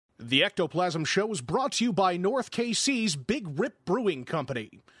The Ectoplasm Show is brought to you by North KC's Big Rip Brewing Company.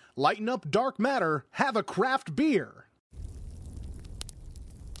 Lighten up dark matter, have a craft beer.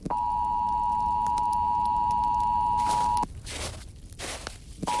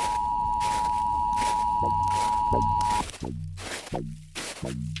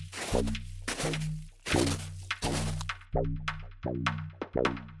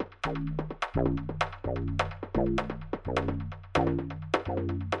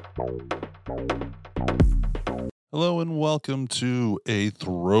 Hello and welcome to a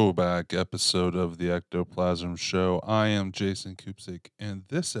throwback episode of the Ectoplasm Show. I am Jason Kupsik, and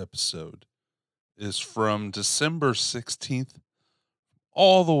this episode is from December 16th,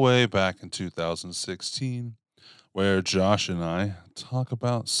 all the way back in 2016, where Josh and I talk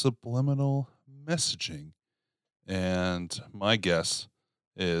about subliminal messaging. And my guess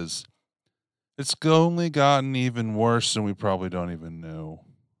is it's only gotten even worse, and we probably don't even know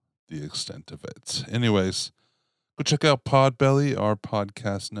the extent of it. Anyways, go check out Podbelly, our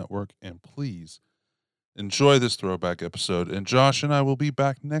podcast network, and please enjoy this throwback episode. And Josh and I will be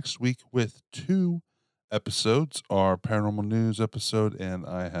back next week with 2 episodes, our paranormal news episode, and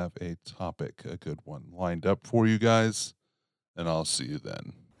I have a topic, a good one, lined up for you guys, and I'll see you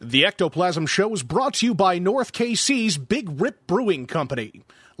then. The Ectoplasm Show is brought to you by North KC's Big Rip Brewing Company.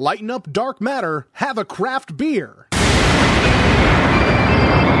 Lighten up dark matter, have a craft beer.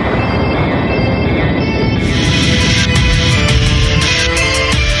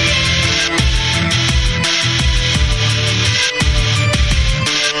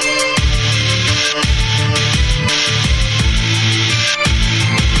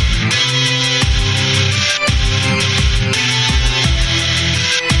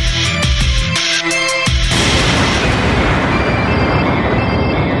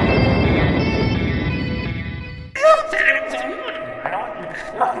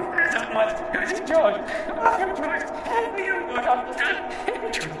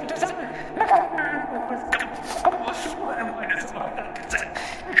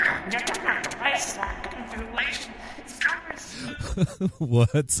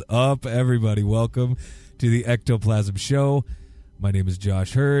 What's up, everybody? Welcome to the Ectoplasm Show. My name is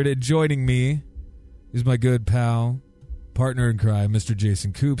Josh Hurd, and joining me is my good pal, partner in crime, Mr.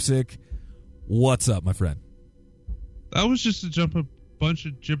 Jason Kupsik. What's up, my friend? That was just a bunch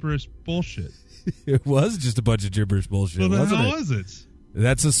of gibberish bullshit. It was just a bunch of gibberish bullshit, Well, wasn't how it? was it?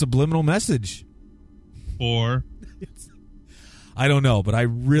 That's a subliminal message. Or I don't know, but I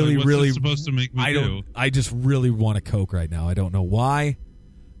really, what's really it supposed to make me do? I just really want a Coke right now. I don't know why,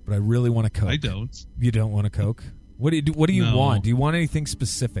 but I really want a Coke. I don't. You don't want a Coke? What do you do? What do you No. want? Do you want anything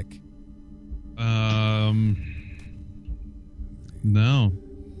specific? No.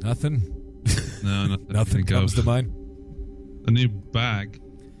 Nothing. No, nothing. Nothing comes to mind. A new bag.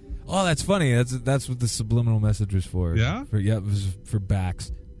 Oh, that's funny. That's what the subliminal message was for. Yeah? It was for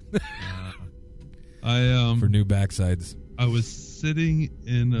backs. For new backsides. I was sitting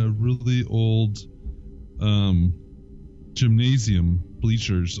in a really old gymnasium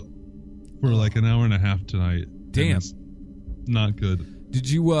bleachers for like an hour and a half tonight. Damn. It's not good. Did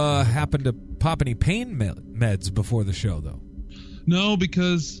you happen to pop any pain meds before the show, though? No,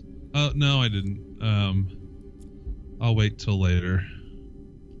 because no, I didn't. I'll wait till later.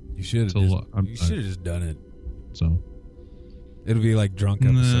 You should have just done it. So it'll be like drunk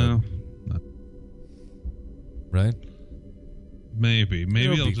episode. No. Right? Maybe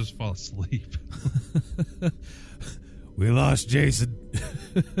I'll just fall asleep. We lost Jason.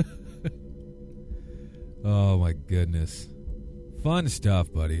 Oh my goodness. Fun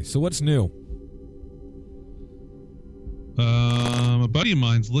stuff, buddy. So what's new? A buddy of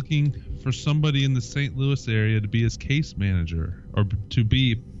mine's looking for somebody in the St. Louis area to be his case manager, or to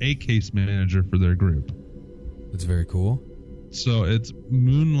be a case manager for their group. That's very cool. So it's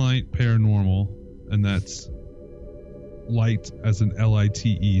Moonlight Paranormal, and that's light as in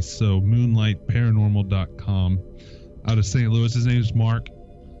L-I-T-E. So moonlightparanormal.com out of St. Louis. His name is Mark,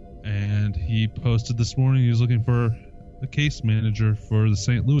 and he posted this morning he was looking for a case manager for the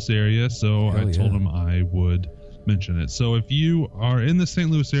St. Louis area. So I told him I would mention it. So if you are in the St.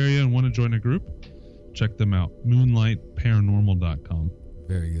 Louis area and want to join a group, check them out. moonlightparanormal.com.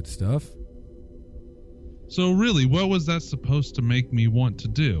 Very good stuff. So really, what was that supposed to make me want to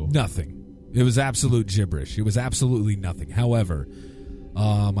do? Nothing. It was absolute gibberish. It was absolutely nothing. However,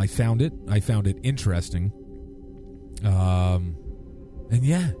 I found it. I found it interesting. And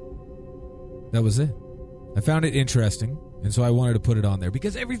yeah, that was it. I found it interesting, and so I wanted to put it on there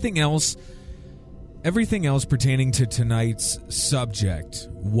because everything else pertaining to tonight's subject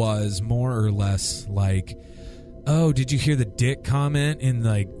was more or less like oh, did you hear the dick comment in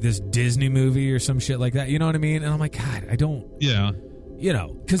like this Disney movie or some shit like that? You know what I mean? And I'm like, God, I don't. Yeah. You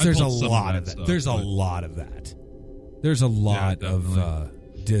know, because there's a lot of that. Stuff, there's a lot of that. There's a lot of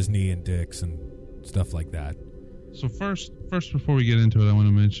Disney and dicks and stuff like that. So first, before we get into it, I want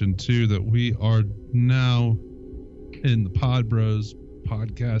to mention too that we are now in the Pod Bros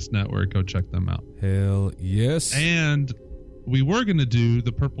podcast network. Go check them out. Hell yes. And we were going to do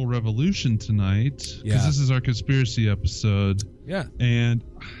the Purple Revolution tonight because this is our conspiracy episode. Yeah. And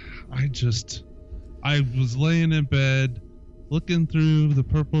I was laying in bed looking through the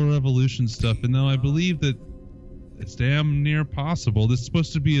Purple Revolution stuff, and now I believe that it's damn near possible. This is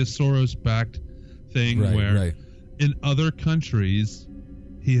supposed to be a Soros-backed thing where in other countries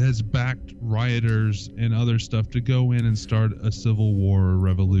he has backed rioters and other stuff to go in and start a civil war or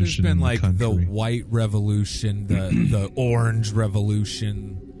revolution. There's been in the white revolution, the orange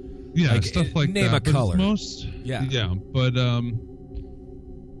revolution. Yeah, stuff like name that. Name a color. But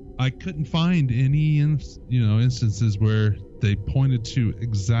I couldn't find any instances where they pointed to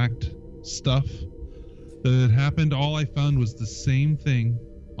exact stuff that had happened. All I found was the same thing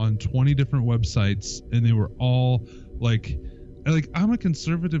on 20 different websites, and they were all like I'm a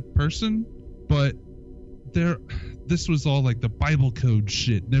conservative person, but this was all like the Bible code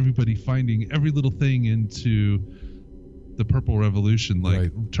shit, and everybody finding every little thing into the Purple Revolution,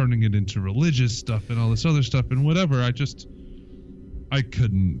 turning it into religious stuff and all this other stuff and whatever. I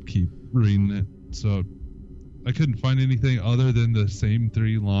couldn't keep reading it, so I couldn't find anything other than the same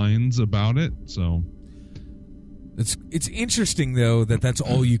 3 lines about it. So it's interesting though that's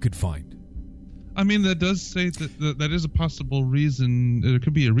all you could find. I mean, that does say that is a possible reason. There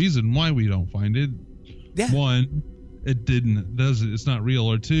could be a reason why we don't find it. Yeah. 1, it's not real,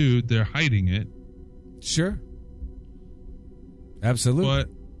 or 2, they're hiding it. Sure. Absolutely. But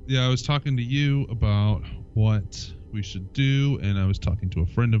yeah, I was talking to you about what we should do, and I was talking to a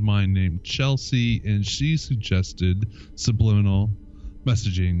friend of mine named Chelsea, and she suggested subliminal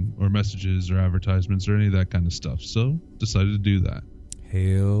messaging or messages or advertisements or any of that kind of stuff. So decided to do that.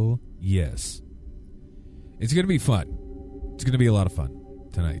 Hell yes. It's going to be fun. It's going to be a lot of fun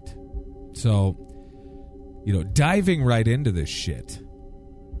tonight. So, diving right into this shit.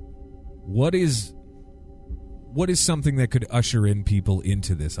 What is something that could usher in people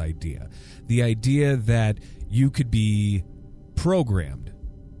into this idea? The idea that you could be programmed,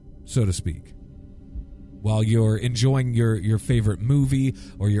 so to speak, while you're enjoying your favorite movie,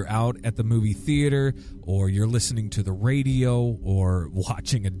 or you're out at the movie theater, or you're listening to the radio, or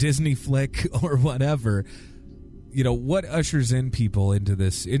watching a Disney flick, or whatever. What ushers in people into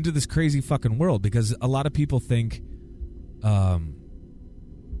this crazy fucking world? Because a lot of people think,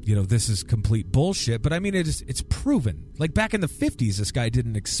 this is complete bullshit. But I mean, it's proven. Like back in the 50s, this guy did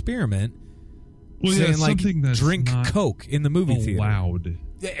an experiment saying drink Coke in the movie theater. Allowed.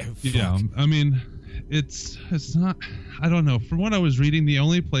 Yeah. I mean, it's not. I don't know. From what I was reading, the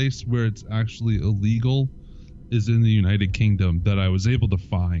only place where it's actually illegal is in the United Kingdom that I was able to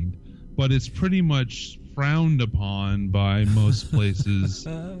find. But it's pretty much frowned upon by most places,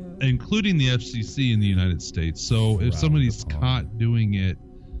 including the FCC in the United States. So if somebody's caught doing it,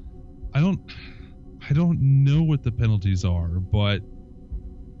 I don't know what the penalties are, but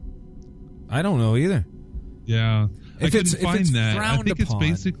I don't know either. Yeah, I couldn't find that. I think it's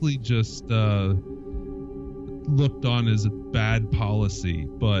basically just looked on as a bad policy,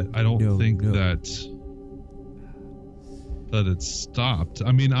 but I don't think that it's stopped.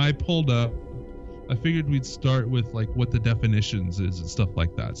 I mean, I pulled up. I figured we'd start with like what the definitions is and stuff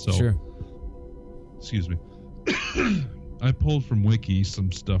like that. So, sure. Excuse me. I pulled from Wiki some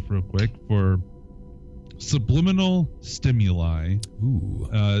stuff real quick for subliminal stimuli. Ooh.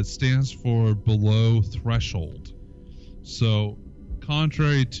 It stands for below threshold. So,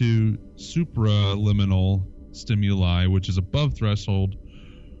 contrary to supraliminal stimuli, which is above threshold,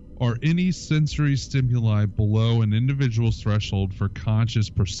 are any sensory stimuli below an individual's threshold for conscious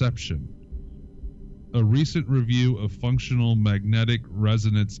perception. A recent review of functional magnetic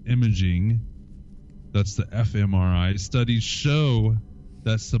resonance imaging, that's the fMRI, studies show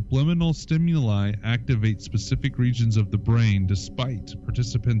that subliminal stimuli activate specific regions of the brain despite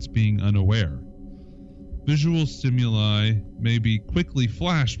participants being unaware. Visual stimuli may be quickly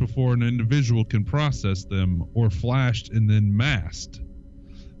flashed before an individual can process them, or flashed and then masked,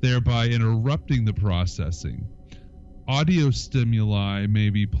 thereby interrupting the processing. Audio stimuli may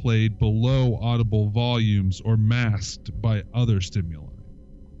be played below audible volumes or masked by other stimuli.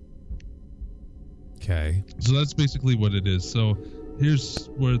 Okay. So that's basically what it is. So here's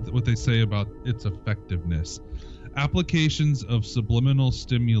what they say about its effectiveness. Applications of subliminal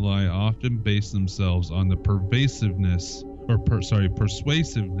stimuli often base themselves on the persuasiveness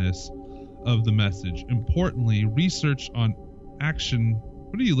of the message. Importantly, research on action.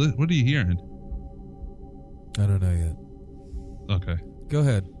 What are you hearing? I don't know yet. Okay. Go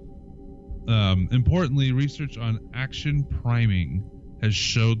ahead. Importantly, research on action priming has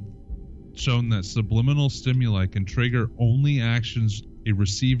shown that subliminal stimuli can trigger only actions a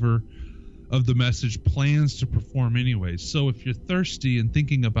receiver of the message plans to perform anyway. So if you're thirsty and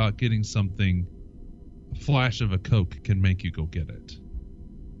thinking about getting something, a flash of a Coke can make you go get it.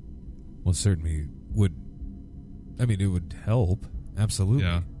 Well, certainly would. I mean, it would help. Absolutely.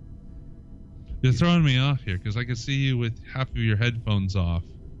 Yeah. You're throwing me off here because I can see you with half of your headphones off.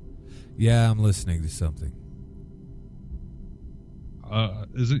 Yeah, I'm listening to something.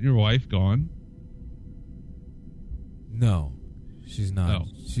 Isn't your wife gone? No, she's not. No.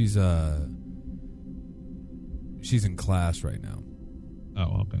 She's in class right now.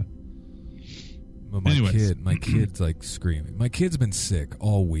 Oh, okay. But my kid's like screaming. My kid's been sick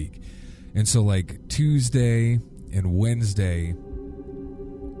all week. And so like Tuesday and Wednesday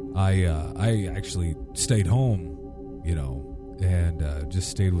I actually stayed home, and just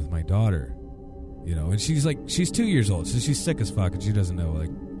stayed with my daughter. And she's 2 years old, so she's sick as fuck, and she doesn't know like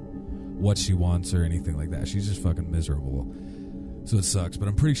what she wants or anything like that. She's just fucking miserable. So it sucks, but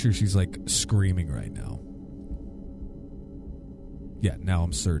I'm pretty sure she's like screaming right now. Yeah, now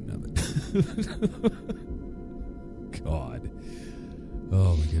I'm certain of it. God.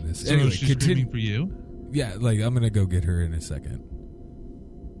 Oh my goodness. So anyway, she's screaming for you? Yeah, like I'm gonna go get her in a second.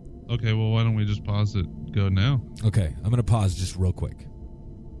 Okay, well why don't we just pause it? Go now. Okay, I'm gonna pause just real quick.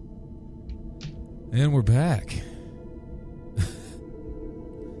 And we're back.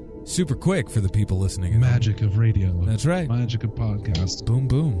 Super quick for the people listening. Magic of radio. That's right. Magic of podcast. Boom,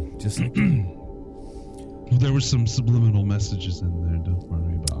 boom. Just like that. Well, there were some subliminal messages in there. Don't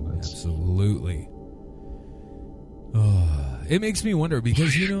worry about it. Absolutely. Oh, it makes me wonder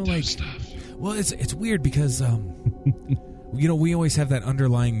because, stuff. Well, it's weird because, we always have that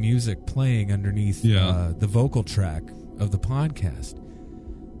underlying music playing underneath the vocal track of the podcast.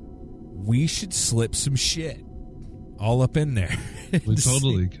 We should slip some shit all up in there. We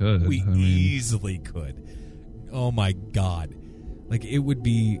totally could. We easily could. Oh my God. Like it would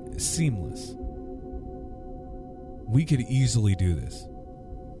be seamless. We could easily do this.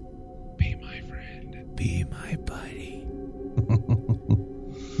 Be my friend. Be my buddy.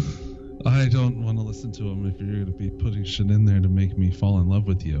 I don't want to listen to him if you're going to be putting shit in there to make me fall in love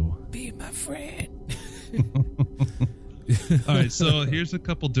with you. Be my friend. All right, so here's a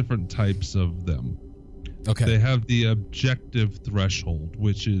couple different types of them. Okay. They have the objective threshold,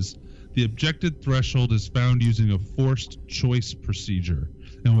 which is the objective threshold is found using a forced choice procedure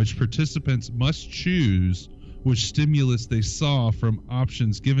in which participants must choose which stimulus they saw from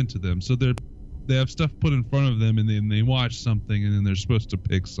options given to them. So they have stuff put in front of them, and then they watch something, and then they're supposed to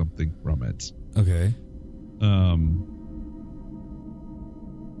pick something from it. Okay.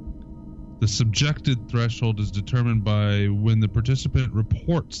 The subjective threshold is determined by when the participant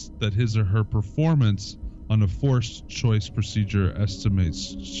reports that his or her performance on a forced choice procedure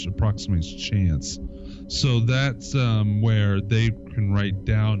approximates chance. So that's where they can write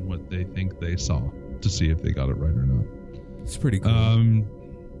down what they think they saw to see if they got it right or not. It's pretty cool.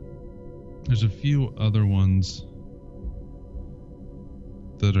 There's a few other ones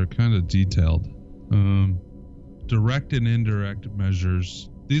that are kind of detailed. Direct and indirect measures.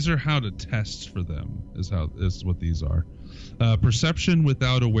 These are how to test for them, is what these are. Perception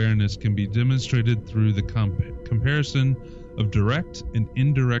without awareness can be demonstrated through the comparison of direct and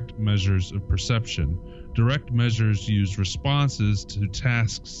indirect measures of perception. Direct measures use responses to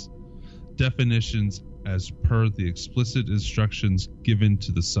tasks, definitions as per the explicit instructions given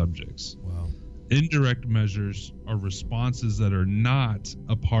to the subjects. Wow. Indirect measures are responses that are not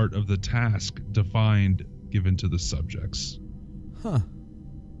a part of the task defined given to the subjects. Huh.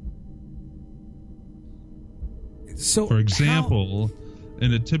 So, for example,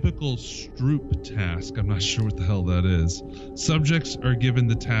 in a typical Stroop task, I'm not sure what the hell that is, subjects are given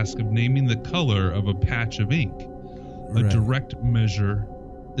the task of naming the color of a patch of ink. A direct measure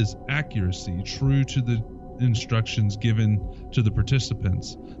is accuracy, true to the instructions given to the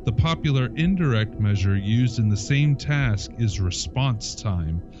participants. The popular indirect measure used in the same task is response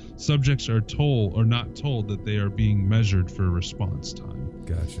time. Subjects are told or not told that they are being measured for response time.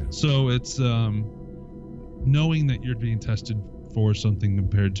 Gotcha. So it's knowing that you're being tested for something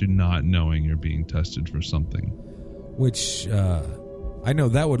compared to not knowing you're being tested for something. Which I know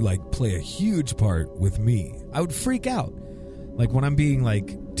that would like play a huge part with me. I would freak out. Like when I'm being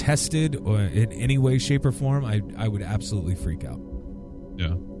like tested or in any way, shape, or form, I would absolutely freak out.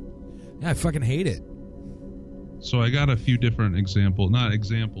 Yeah. Yeah, I fucking hate it. So I got a few different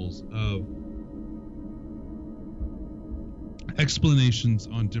examples of explanations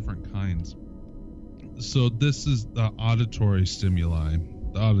on different kinds. So this is the auditory stimuli,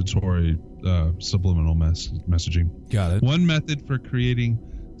 the auditory subliminal messaging. Got it. One method for creating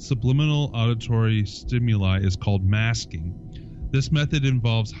subliminal auditory stimuli is called masking. This method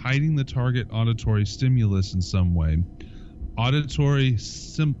involves hiding the target auditory stimulus in some way. Auditory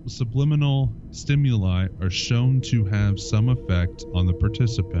subliminal stimuli are shown to have some effect on the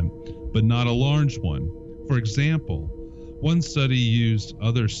participant, but not a large one. For example, one study used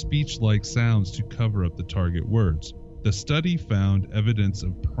other speech-like sounds to cover up the target words. The study found evidence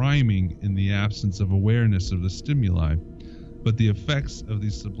of priming in the absence of awareness of the stimuli, but the effects of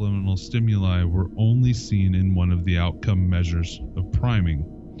these subliminal stimuli were only seen in one of the outcome measures of priming,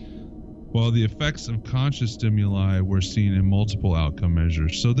 while the effects of conscious stimuli were seen in multiple outcome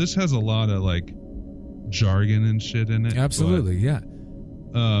measures. So this has a lot of like jargon and shit in it. Absolutely, yeah.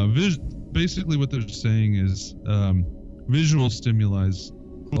 Basically what they're saying is visual stimuli is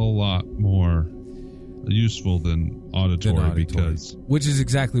a lot more useful than auditory, because which is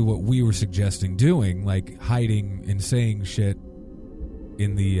exactly what we were suggesting doing, like hiding and saying shit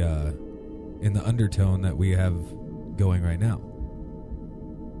in the undertone that we have going right now.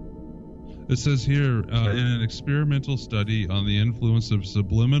 It says here, in an experimental study on the influence of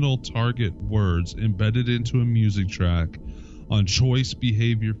subliminal target words embedded into a music track on choice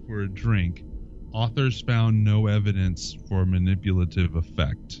behavior for a drink, authors found no evidence for manipulative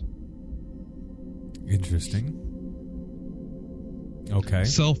effect. Interesting. Okay.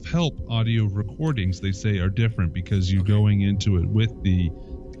 Self-help audio recordings, they say, are different because you're going into it with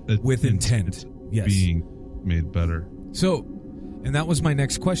intent. Yes. Being made better. So, and that was my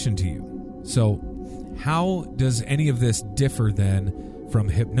next question to you. So, how does any of this differ then from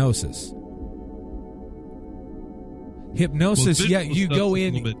hypnosis? Hypnosis, well, yeah, you go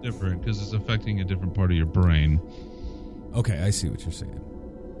in. A little bit different because it's affecting a different part of your brain. Okay, I see what you're saying.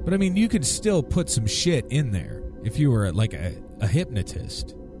 But I mean, you could still put some shit in there if you were like a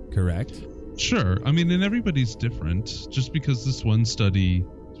hypnotist, correct? Sure. I mean, and everybody's different. Just because this one study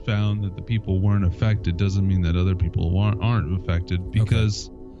found that the people weren't affected doesn't mean that other people aren't affected, because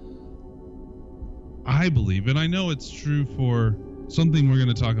I believe, and I know it's true for something we're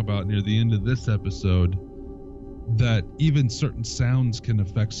going to talk about near the end of this episode, that even certain sounds can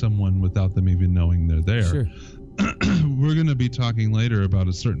affect someone without them even knowing they're there. Sure. We're going to be talking later about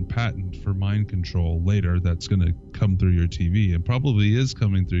a certain patent for mind control later that's going to come through your TV, and probably is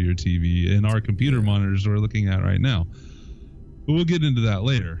coming through your TV and our computer monitors we're looking at right now. But we'll get into that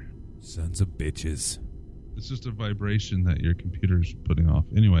later. Sons of bitches. It's just a vibration that your computer's putting off.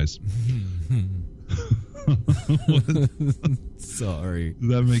 Anyways. Sorry. Does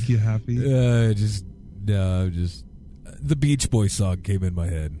that make you happy? Just the Beach Boys song came in my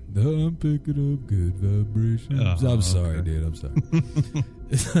head. I'm picking up good vibrations. I'm sorry, okay. Dude. I'm sorry.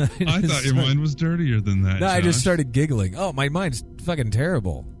 I thought your mind was dirtier than that. No, Josh. I just started giggling. Oh, my mind's fucking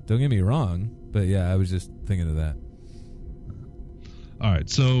terrible. Don't get me wrong. But yeah, I was just thinking of that. All right.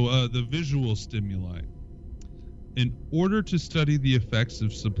 So the visual stimuli. In order to study the effects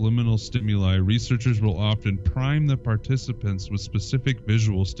of subliminal stimuli, researchers will often prime the participants with specific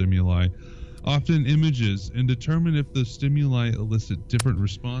visual stimuli, often images, and determine if the stimuli elicit different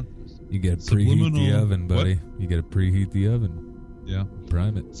responses. You got to preheat the oven, buddy. You got to preheat the oven. Yeah.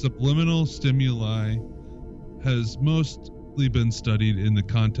 Prime it. Subliminal stimuli has mostly been studied in the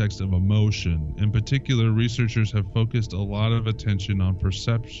context of emotion. In particular, researchers have focused a lot of attention on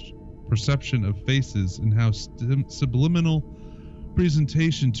perception of faces and how subliminal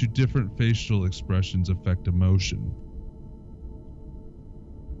presentation to different facial expressions affect emotion.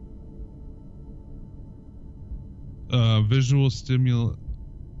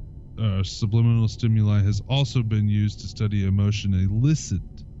 Subliminal stimuli has also been used to study emotion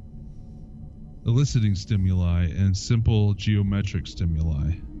eliciting stimuli and simple geometric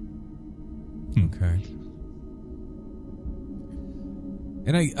stimuli. Okay.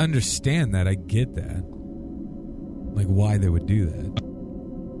 And I understand that. I get that. Like, why they would do that.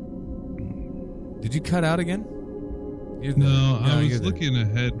 Did you cut out again? I was looking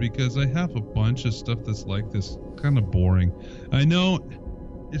ahead because I have a bunch of stuff that's like this, kind of boring. I know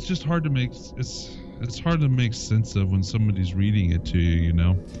it's just hard to make it's hard to make sense of when somebody's reading it to you, you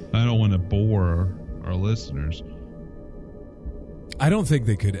know. I don't want to bore our listeners. I don't think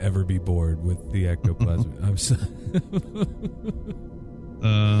they could ever be bored with the ectoplasm. I'm sorry.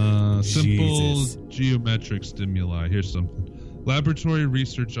 Simple geometric stimuli. Here's something. Laboratory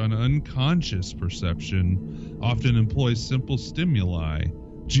research on unconscious perception often employs simple stimuli,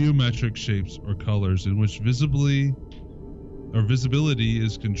 geometric shapes or colors in which visibility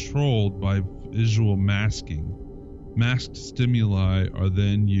is controlled by visual masking. Masked stimuli are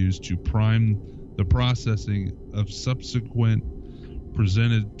then used to prime the processing of subsequent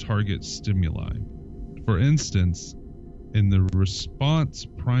presented target stimuli. For instance, in the response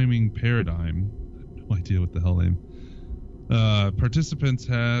priming paradigm, I have no idea what the hell name, participants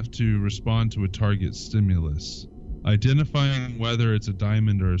have to respond to a target stimulus, identifying whether it's a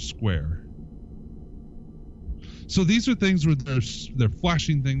diamond or a square. So these are things where they're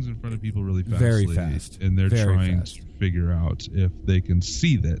flashing things in front of people really fast, very fast, and they're very trying fast. to figure out if they can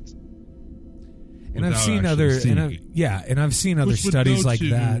see that. And I've seen other, and I've seen other studies like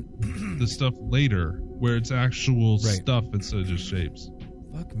that. The stuff later where it's actual stuff instead of just shapes.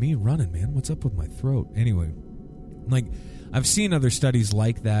 Fuck me running, man. What's up with my throat? Anyway, like I've seen other studies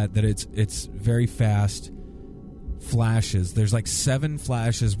like that it's very fast flashes. There's like 7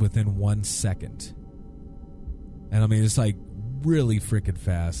 flashes within 1 second. And I mean, it's like really freaking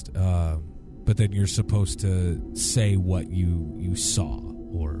fast. But then you're supposed to say what you saw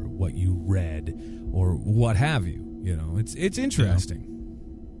or what you read or what have you. You know, it's interesting. Yeah.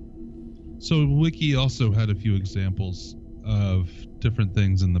 So Wiki also had a few examples of different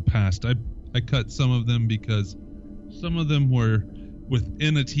things in the past. I cut some of them because some of them were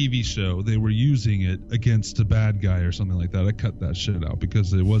within a TV show. They were using it against a bad guy or something like that. I cut that shit out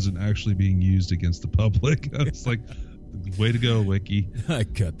because it wasn't actually being used against the public. I was like, way to go, Wiki. I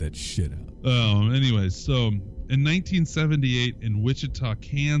cut that shit out. Anyways, so in 1978 in Wichita,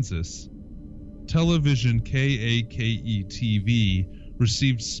 Kansas, television KAKE TV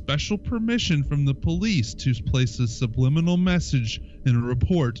received special permission from the police to place a subliminal message in a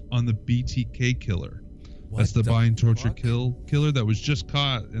report on the BTK killer. That's the bind, torture, killer that was just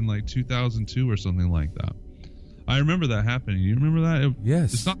caught in like 2002 or something like that. I remember that happening. You remember that?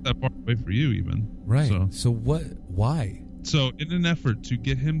 Yes. It's not that far away for you even. Right. So what? Why? So in an effort to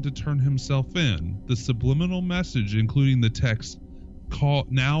get him to turn himself in, the subliminal message, including the text, call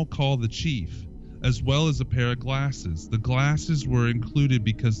the chief, as well as a pair of glasses. The glasses were included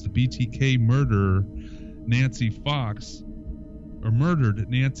because the BTK murdered Nancy Fox.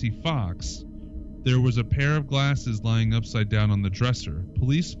 There was a pair of glasses lying upside down on the dresser.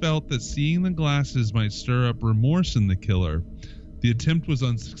 Police felt that seeing the glasses might stir up remorse in the killer. The attempt was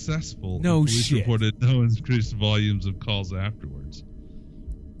unsuccessful. No police shit. reported no increased volumes of calls afterwards.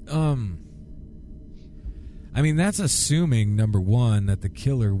 I mean, that's assuming, number one, that the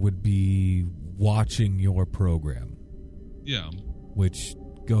killer would be watching your program. Yeah. Which,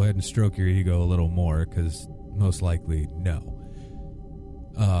 go ahead and stroke your ego a little more, because most likely, no.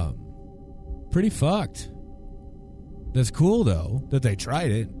 Pretty fucked. That's cool, though, that they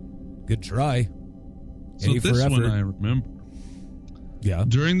tried it. Good try. So this one I remember. Yeah.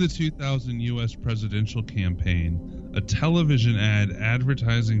 During the 2000 U.S. presidential campaign, a television ad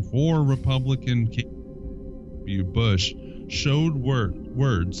advertising for Republican Bush showed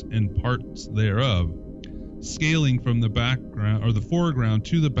words and parts thereof scaling from the background or the foreground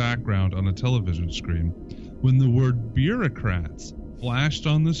to the background on a television screen. When the word bureaucrats flashed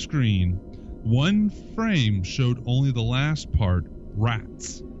on the screen, one frame showed only the last part,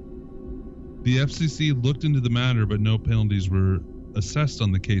 rats. The FCC looked into the matter, but no penalties were assessed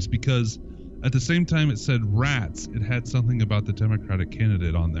on the case because at the same time it said rats, it had something about the Democratic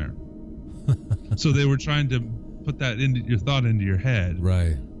candidate on there. So they were trying to put that into your thought into your head.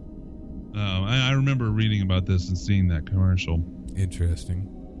 Right. I remember reading about this and seeing that commercial. Interesting.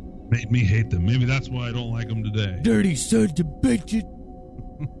 Made me hate them. Maybe that's why I don't like them today. Dirty sons of bitches.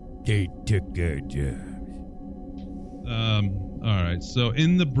 They took their jobs. All right. So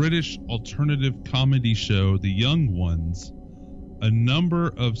in the British alternative comedy show, The Young Ones, a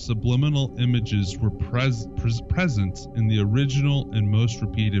number of subliminal images were present in the original and most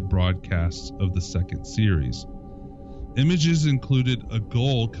repeated broadcasts of the second series. Images included a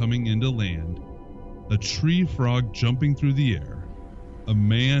gull coming into land, a tree frog jumping through the air, a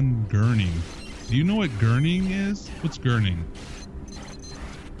man gurning. Do you know what gurning is? What's gurning?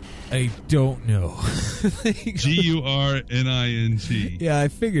 I don't know. G-U-R-N-I-N-G. Yeah, I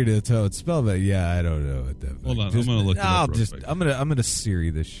figured that's how it's spelled, but yeah, I don't know what that. Hold on, I'm gonna look it up real quick. I'm gonna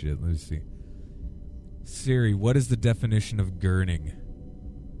Siri this shit. Let me see. Siri, what is the definition of gurning?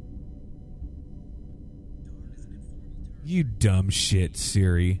 You dumb shit,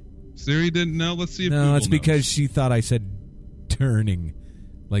 Siri. Siri didn't know. Let's see if no, Google it's because knows. she thought I said turning,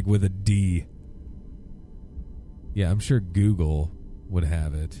 like with a D. Yeah, I'm sure Google would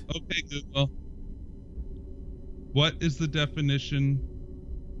have it. Okay, Google. What is the definition?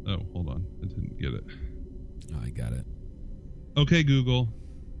 Oh, hold on. I didn't get it. Oh, I got it. Okay, Google.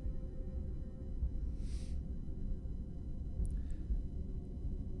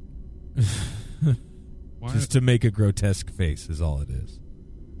 Just to make a grotesque face is all it is.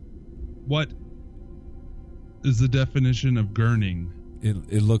 What is the definition of gurning?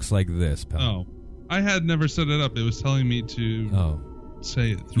 It looks like this, pal. Oh, I had never set it up. It was telling me to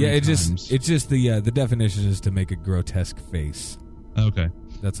say it 3 times. It's just the definition is to make a grotesque face. Okay.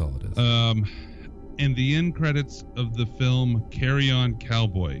 That's all it is. In the end credits of the film Carry On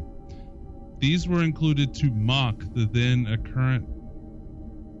Cowboy, these were included to mock the then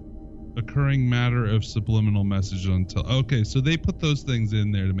occurring matter of subliminal message until... Okay, so they put those things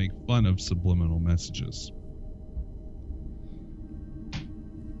in there to make fun of subliminal messages.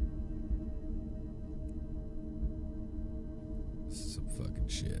 Some fucking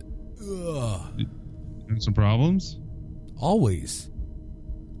shit. Ugh. Having some problems? Always.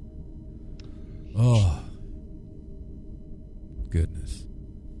 Oh. Goodness.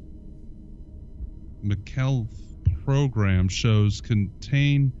 McKell's program shows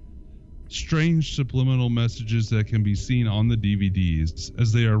contain strange subliminal messages that can be seen on the DVDs.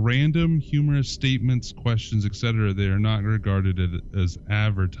 As they are random, humorous statements, questions, etc., they are not regarded as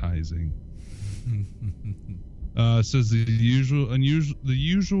advertising. Says the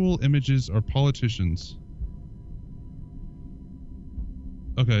usual images are politicians.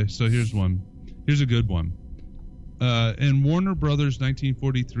 Okay, so here's one. Here's a good one. In Warner Brothers'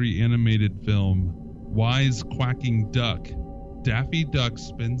 1943 animated film Wise Quacking Duck, Daffy Duck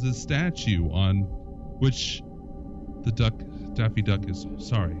spins a statue on which Daffy Duck is...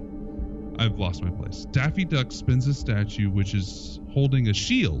 Sorry, I've lost my place. Daffy Duck spins a statue which is holding a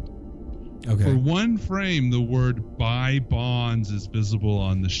shield. Okay. For one frame, the word "buy bonds" is visible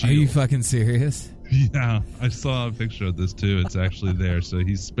on the shield. Are you fucking serious? Yeah, I saw a picture of this too. It's actually there. So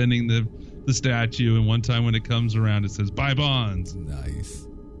he's spinning the statue, and one time when it comes around, it says "buy bonds." Nice.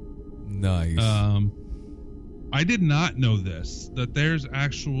 I did not know this, that there's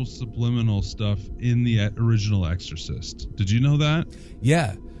actual subliminal stuff in the original Exorcist. Did you know that?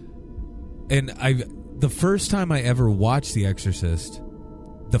 Yeah. And the first time I ever watched The Exorcist,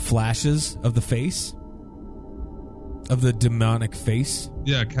 the flashes of the face, of the demonic face.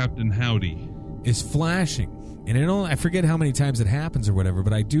 Yeah, Captain Howdy. Is flashing. And I forget how many times it happens or whatever,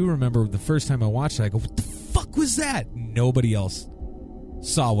 but I do remember the first time I watched it, I go, what the fuck was that? Nobody else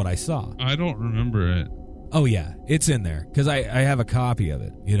saw what I saw. I don't remember it. Oh, yeah. It's in there, because I have a copy of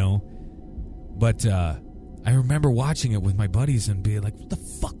it, you know? But I remember watching it with my buddies and being like, what the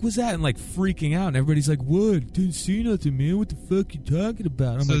fuck was that? And like freaking out. And everybody's like, what? Didn't see nothing, man. What the fuck you talking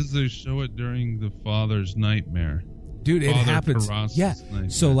about? It says they show it during the father's nightmare. Dude, it happens. Yeah. Nightmare.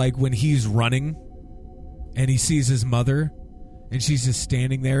 So like when he's running and he sees his mother and she's just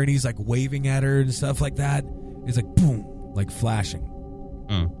standing there and he's like waving at her and stuff like that. It's like boom, like flashing.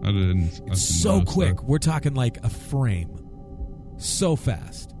 Oh, I didn't. It's so quick. That. We're talking like a frame. So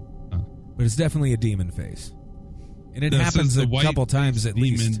fast. But it's definitely a demon face. And it happens a couple times at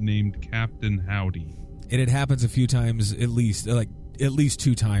least. Demon named Captain Howdy. And it happens a few times at least, like at least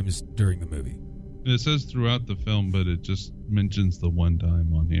 2 times during the movie. It says throughout the film, but it just mentions the one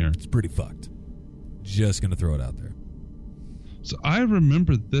time on here. It's pretty fucked. Just going to throw it out there. So I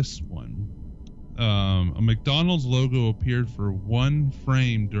remember this one. A McDonald's logo appeared for one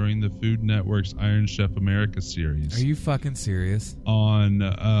frame during the Food Network's Iron Chef America series. Are you fucking serious? On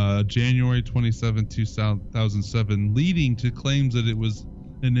January 27, 2007, leading to claims that it was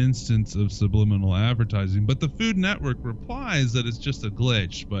an instance of subliminal advertising. But the Food Network replies that it's just a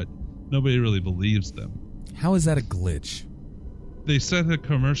glitch, but nobody really believes them. How is that a glitch? They said a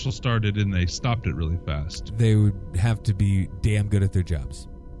commercial started and they stopped it really fast. They would have to be damn good at their jobs.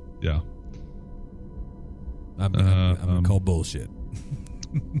 Yeah. I'm going to call bullshit.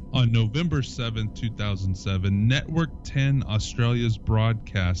 On November 7, 2007, Network 10 Australia's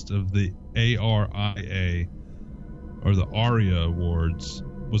broadcast of the ARIA, or the ARIA Awards,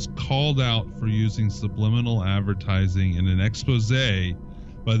 was called out for using subliminal advertising in an expose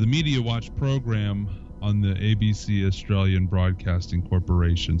by the Media Watch program on the ABC Australian Broadcasting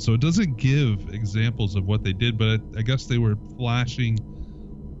Corporation. So it doesn't give examples of what they did, but I guess they were flashing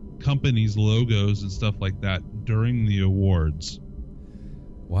companies' logos and stuff like that during the awards.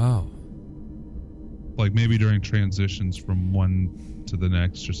 Wow. Like maybe during transitions from one to the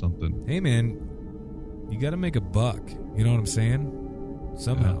next or something. Hey, man, you got to make a buck. You know what I'm saying?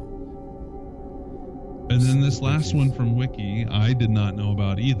 Somehow. Yeah. And then this last one from Wiki, I did not know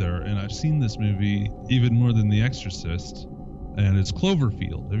about either, and I've seen this movie even more than The Exorcist, and it's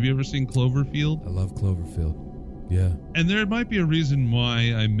Cloverfield. Have you ever seen Cloverfield? I love Cloverfield. Yeah. And there might be a reason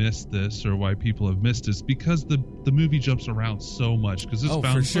why I missed this or why people have missed this, because the movie jumps around so much because it's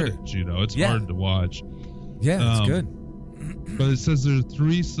found footage, it's hard to watch. Yeah, it's good. But it says there are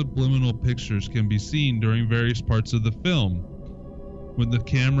 3 subliminal pictures can be seen during various parts of the film when the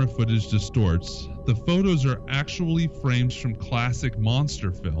camera footage distorts. The photos are actually frames from classic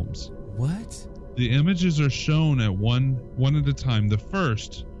monster films. What? The images are shown at one at a time. The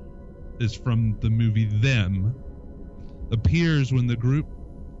first is from the movie Them, appears when the group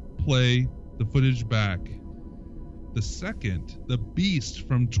play the footage back. The second, the beast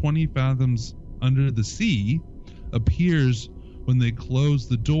from 20 Fathoms Under the Sea, appears when they close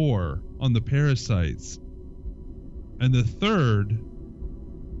the door on the parasites. And the third,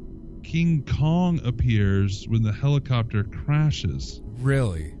 King Kong, appears when the helicopter crashes.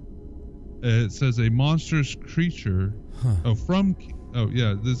 Really? It says a monstrous creature.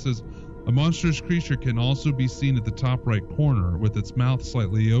 This says a monstrous creature can also be seen at the top right corner with its mouth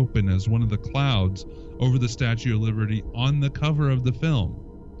slightly open as one of the clouds over the Statue of Liberty on the cover of the film.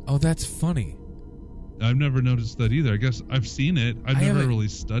 Oh, that's funny. I've never noticed that either. I guess I've seen it. I've never really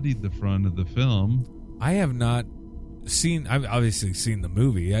studied the front of the film. I have not seen. I've obviously seen the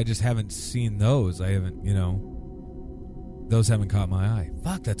movie. I just haven't seen those. I haven't, those haven't caught my eye.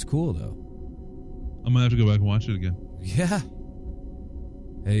 Fuck, that's cool though. I'm gonna have to go back and watch it again. Yeah.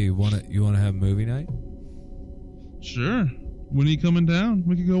 Hey, you wanna have movie night? Sure. When are you coming down?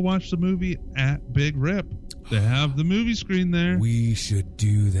 We could go watch the movie at Big Rip. They have the movie screen there. We should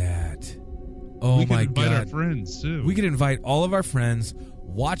do that. Oh my God. We could invite our friends too. We could invite all of our friends,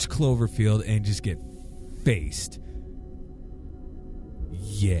 watch Cloverfield, and just get faced.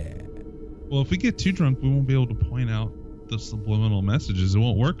 Yeah. Well, if we get too drunk, we won't be able to point out the subliminal messages. It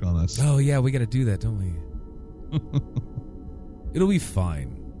won't work on us. Oh yeah, we got to do that, don't we? It'll be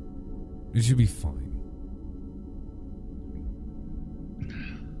fine. It should be fine.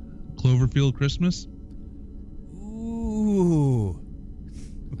 Cloverfield Christmas? Ooh.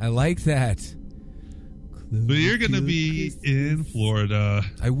 I like that. But you're going to be in Florida.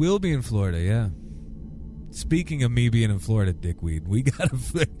 I will be in Florida, yeah. Speaking of me being in Florida, Dickweed, we gotta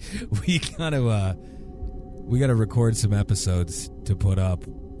record some episodes to put up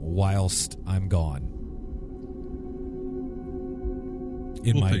whilst I'm gone.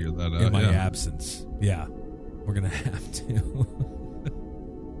 We'll figure that out. In my absence. Yeah. We're gonna have to.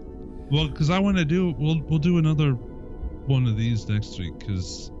 Well, because I want to do, we'll do another one of these next week,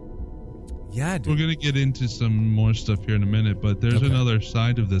 because yeah, dude. We're gonna get into some more stuff here in a minute, but there's another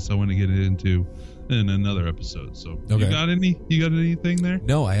side of this I want to get into in another episode. So you got anything there?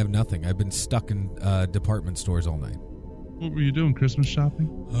 No, I have nothing. I've been stuck in department stores all night. What were you doing? Christmas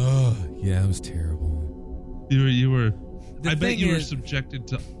shopping? Oh, yeah, it was terrible. You were. I bet you were subjected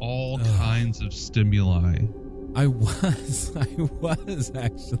to all kinds of stimuli. I was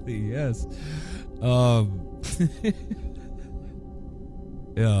actually, yes. Oh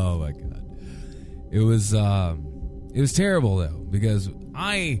my God. It was terrible though, because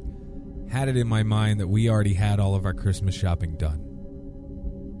I had it in my mind that we already had all of our Christmas shopping done.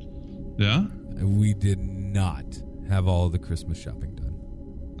 Yeah? We did not have all of the Christmas shopping done.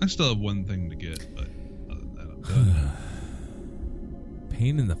 I still have one thing to get, but other than that, I'm done.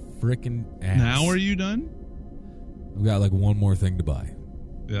 Pain in the frickin' ass. Now are you done? I've got like one more thing to buy.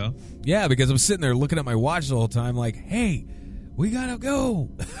 Yeah? Yeah, because I'm sitting there looking at my watch the whole time like, hey, we gotta go.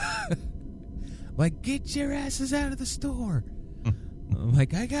 Like, get your asses out of the store. I'm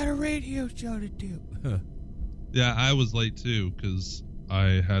like, I got a radio show to do. Yeah, I was late too because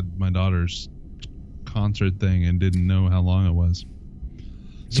I had my daughter's concert thing and didn't know how long it was.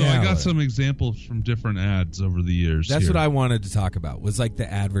 So I got some examples from different ads over the years. That's what I wanted to talk about, was like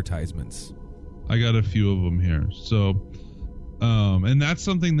the advertisements. I got a few of them here. So, and that's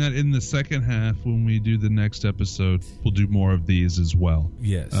something that in the second half, when we do the next episode, we'll do more of these as well.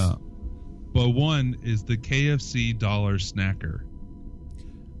 Yes. But one is the KFC dollar snacker.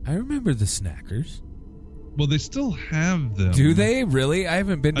 I remember the snackers. Well, they still have them. Do they really? I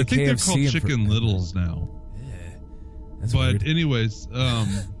haven't been to KFC. I think they're called Chicken Littles now. That's but weird. Anyways, I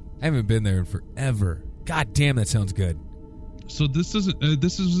haven't been there in forever. God damn, that sounds good. So this doesn't.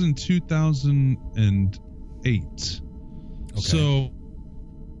 This was in 2008. Okay. So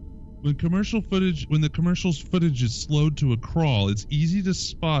when the commercial's footage is slowed to a crawl, it's easy to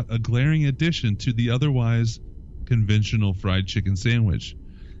spot a glaring addition to the otherwise conventional fried chicken sandwich.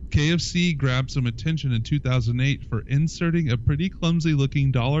 KFC grabbed some attention in 2008 for inserting a pretty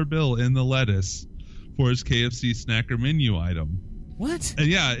clumsy-looking dollar bill in the lettuce for its KFC snacker menu item. What? And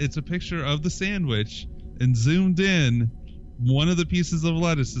yeah, it's a picture of the sandwich, and zoomed in, one of the pieces of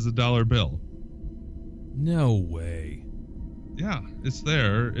lettuce is a dollar bill. No way. Yeah, it's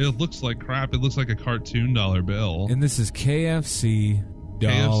there. It looks like crap. It looks like a cartoon dollar bill. And this is KFC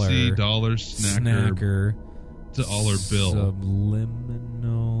dollar snacker dollar bill.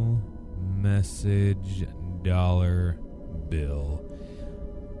 Subliminal message dollar bill.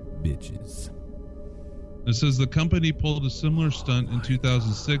 Bitches. It says the company pulled a similar stunt in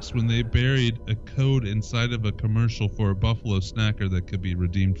 2006 when they buried a code inside of a commercial for a Buffalo snacker that could be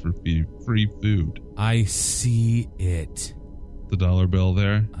redeemed for free food. I see it. The dollar bill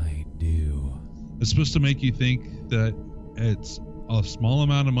there. I do. It's supposed to make you think that it's a small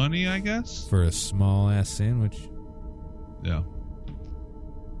amount of money, I guess? For a small ass sandwich. Yeah.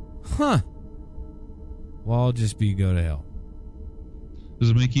 Huh. Well, I'll just go to hell. Does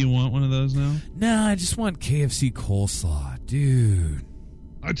it make you want one of those now? No, I just want KFC coleslaw. Dude.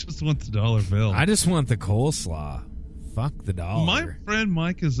 I just want the dollar bill. I just want the coleslaw. Fuck the dollar. My friend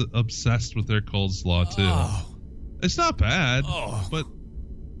Mike is obsessed with their coleslaw, too. Oh. It's not bad, but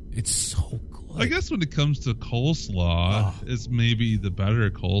it's so good. I guess when it comes to coleslaw, it's maybe the better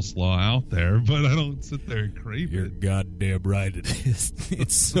coleslaw out there, but I don't sit there and crave You're it. goddamn right it is.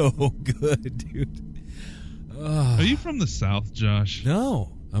 It's so good, dude. Are you from the South, Josh?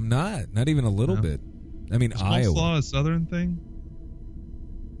 No, I'm not. Not even a little bit. I mean, is Iowa. Coleslaw a Southern thing?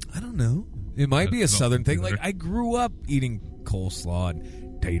 I don't know. It might be a Southern thing. either. Like, I grew up eating coleslaw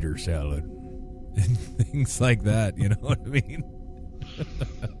and tater salad and things like that. You know what I mean?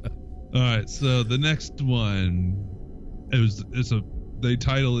 All right, so the next one they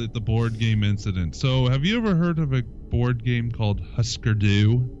title it the board game incident. So, have you ever heard of a board game called Husker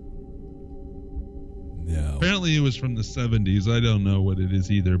Du? No. Apparently, it was from the 70s. I don't know what it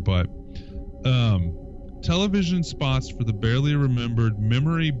is either, but television spots for the barely remembered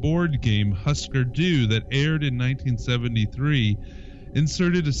memory board game Husker Du that aired in 1973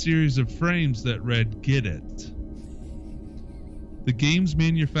 inserted a series of frames that read, "Get it." The game's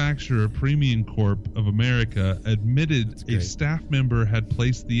manufacturer, Premium Corp of America, admitted a staff member had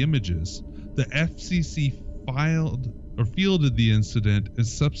placed the images. The FCC fielded the incident and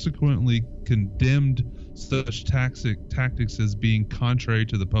subsequently condemned such tactics as being contrary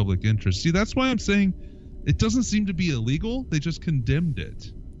to the public interest. See, that's why I'm saying it doesn't seem to be illegal. They just condemned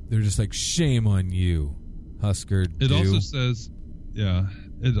it. They're just like, shame on you, Husker Du. It also says,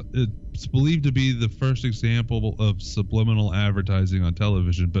 it's believed to be the first example of subliminal advertising on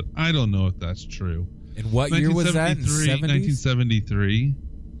television, but I don't know if that's true. And what year was that? In 1973.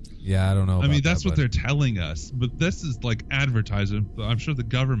 Yeah, I don't know about I mean, that's what they're telling us, but this is like advertising. I'm sure the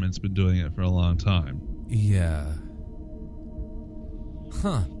government's been doing it for a long time. Yeah.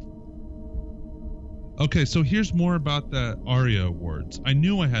 Huh. Okay, so here's more about the ARIA Awards. I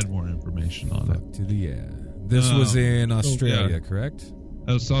knew I had more information on it. To the yeah. This was in Australia, correct?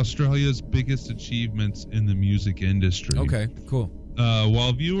 It's Australia's biggest achievements in the music industry. Okay, cool.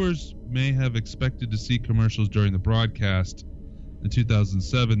 While viewers may have expected to see commercials during the broadcast in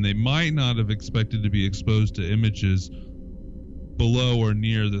 2007, they might not have expected to be exposed to images below or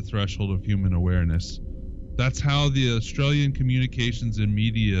near the threshold of human awareness. That's how the Australian Communications and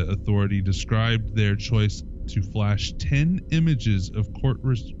Media Authority described their choice to flash 10 images of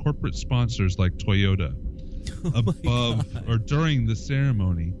corporate sponsors like Toyota above or during the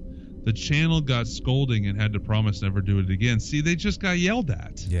ceremony. The channel got scolding and had to promise never do it again. See, they just got yelled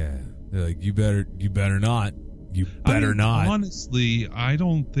at. Yeah. They're like, you better not. You better not. Honestly, I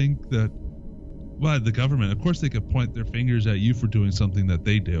don't think that. Well, the government, of course, they could point their fingers at you for doing something that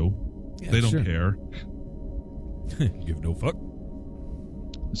they do. Yeah, they don't care. Give no fuck.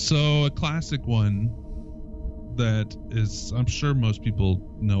 So, a classic one that is, I'm sure most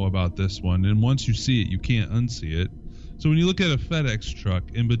people know about this one, and once you see it, you can't unsee it. So, when you look at a FedEx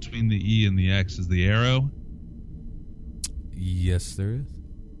truck, in between the E and the X is the arrow. Yes, there is.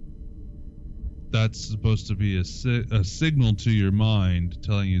 That's supposed to be a signal to your mind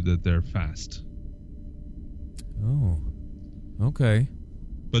telling you that they're fast. Oh, okay.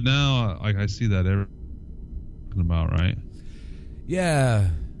 But now, I see that about, right? Yeah.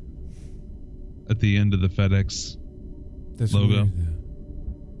 At the end of the FedEx logo. Weird,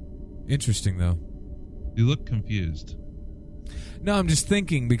 yeah. Interesting, though. You look confused. No, I'm just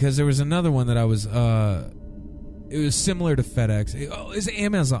thinking because there was another one that I was. It was similar to FedEx. It's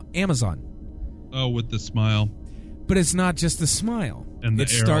Amazon. Oh, with the smile. But it's not just the smile. And the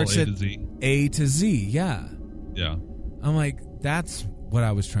it arrow starts A at to Z. A to Z, yeah. Yeah. I'm like, that's what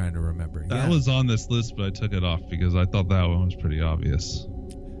I was trying to remember. That was on this list, but I took it off because I thought that one was pretty obvious.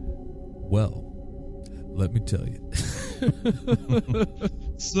 Well, let me tell you.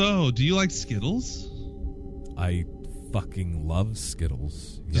 So, do you like Skittles? I fucking love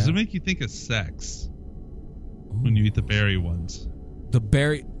Skittles. Does it make you think of sex? when you eat the berry ones. The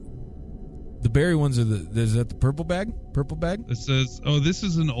berry ones are is that the purple bag? Purple bag? It says, oh, this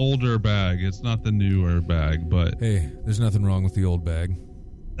is an older bag. It's not the newer bag, but... Hey, there's nothing wrong with the old bag.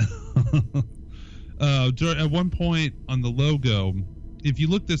 At one point on the logo, if you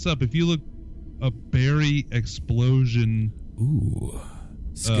look this up, if you look a berry explosion... Ooh.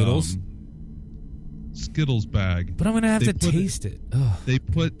 Skittles? Skittles bag. But I'm going to have to taste it. Ugh, they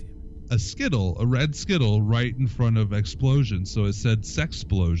put a Skittle, a red Skittle, right in front of explosion, so it said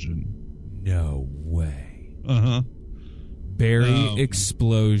Sexplosion. No way. Uh-huh. Berry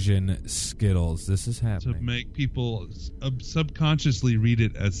explosion Skittles. This is happening. To make people subconsciously read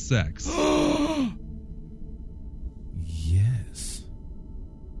it as sex. Yes.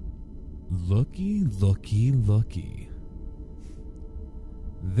 Looky, looky, looky.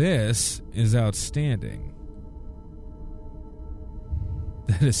 This is outstanding.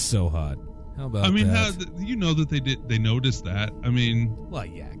 That is so hot. How about that? I mean, you know that they noticed that. I mean... Well,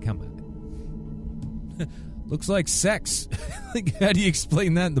 yeah, come on. Looks like sex. Like, how do you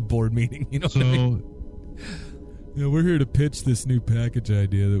explain that in the board meeting? You know what I mean? Yeah, we're here to pitch this new package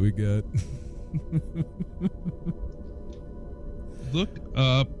idea that we got. Look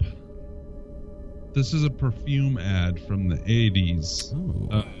up. This is a perfume ad from the 80s.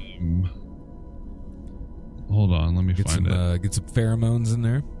 Hold on, let me find it. Get some pheromones in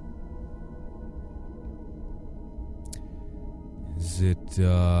there. Is it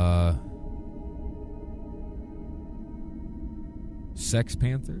Sex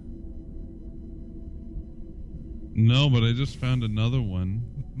Panther? No, but I just found another one.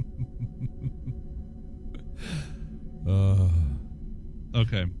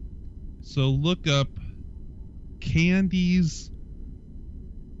 Okay. So look up candies.com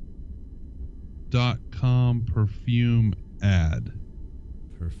perfume ad.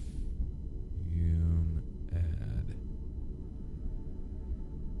 Perfume ad.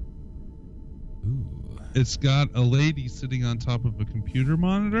 Ooh. It's got a lady sitting on top of a computer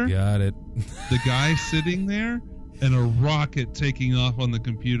monitor. Got it. The guy sitting there, and a rocket taking off on the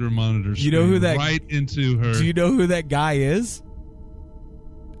computer monitor screen. You know who that? Right into her. Do you know who that guy is?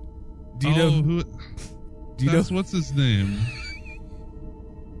 Do you know who? Do you know what's his name?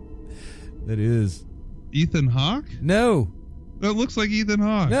 That is Ethan Hawke? No. That looks like Ethan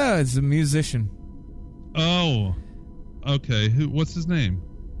Hawke. No, it's a musician. Oh. Okay. What's his name?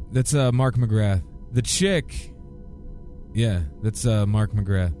 That's Mark McGrath. The chick. Yeah, that's Mark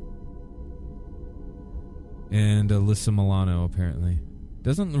McGrath. And Alyssa Milano, apparently.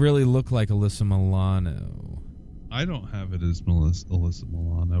 Doesn't really look like Alyssa Milano. I don't have it as Alyssa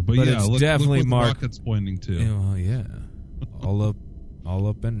Milano, but yeah, it's definitely look what Mark. The rocket's pointing to. Yeah, well, yeah, all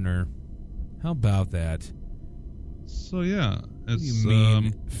up in there. How about that? So yeah, it's what do you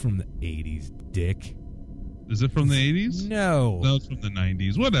mean from the 80s, dick? Is it from the 80s? No, it's from the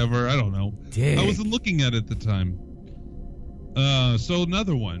 90s. Whatever, I don't know. Dick. I wasn't looking at it at the time. So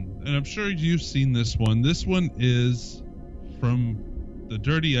another one, and I'm sure you've seen this one. This one is from the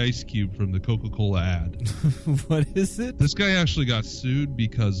Dirty Ice Cube from the Coca-Cola ad. What is it? This guy actually got sued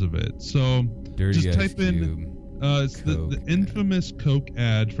because of it. So Dirty just Ice type in Cube, it's the infamous Coke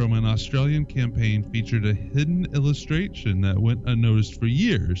ad from an Australian campaign featured a hidden illustration that went unnoticed for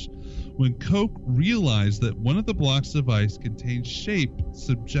years. When Coke realized that one of the blocks of ice contained shape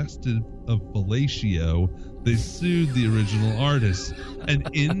suggestive of fellatio, they sued the original artist. And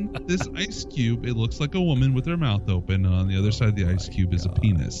in this ice cube, it looks like a woman with her mouth open, and on the other side of the ice cube is a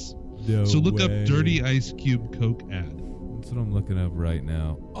penis. No so look way. up Dirty Ice Cube Coke ad. That's what I'm looking up right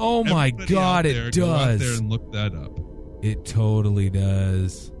now. Oh my Everybody God, out there, it go out does. there and look that up. It totally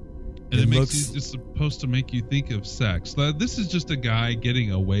does. And it looks. it's supposed to make you think of sex. This is just a guy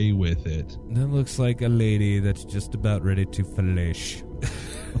getting away with it. That looks like a lady that's just about ready to finish.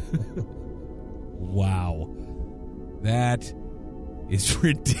 Wow. That is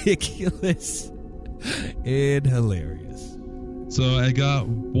ridiculous and hilarious. So I got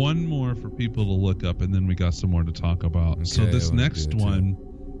one more for people to look up, and then we got some more to talk about. Okay, so this next one,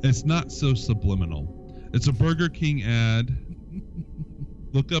 it's not so subliminal. It's a Burger King ad.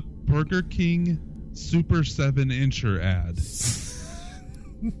 Look up Burger King Super 7-incher ad.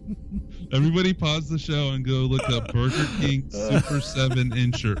 Everybody pause the show and go look up Burger King Super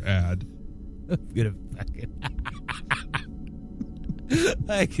 7-incher ad. I'm gonna fucking...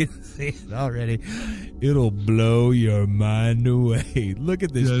 I can see it already. It'll blow your mind away. Look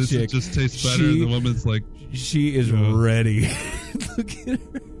at this chick. It just tastes better. And the woman's like... She is ready. Look at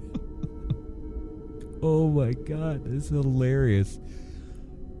her. Oh my God. This is hilarious.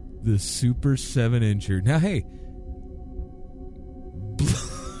 The Super 7-incher. Now, hey.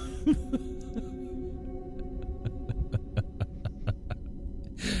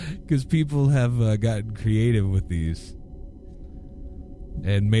 Because people have gotten creative with these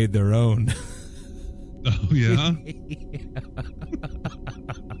and made their own. Oh, yeah?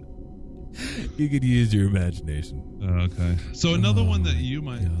 You could use your imagination. Okay. So another one that you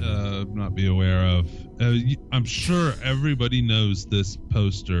might not be aware of, I'm sure everybody knows this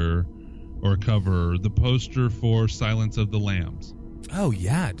poster or cover, the poster for Silence of the Lambs. Oh,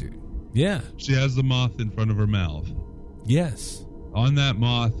 yeah, dude. Yeah. She has the moth in front of her mouth. Yes. On that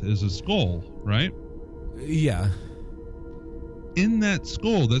moth is a skull, right? Yeah. In that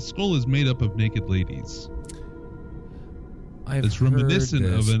skull is made up of naked ladies. It's reminiscent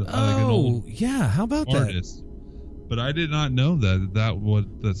of an old yeah. How about artist. But I did not know that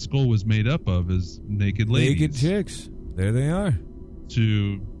what that skull was made up of is naked ladies. Naked chicks. There they are.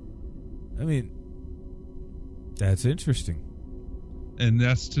 I mean, that's interesting. And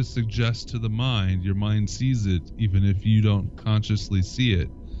that's to suggest to the mind, your mind sees it even if you don't consciously see it,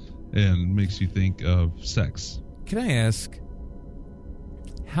 and makes you think of sex. Can I ask,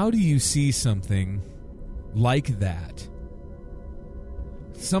 how do you see something like that?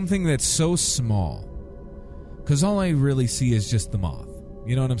 Something that's so small. Because all I really see is just the moth.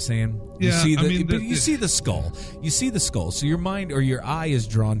 You know what I'm saying? Yeah, you see the skull. You see the skull. So your mind or your eye is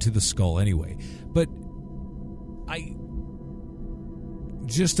drawn to the skull anyway. But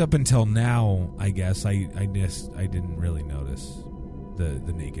just up until now, I guess I didn't really notice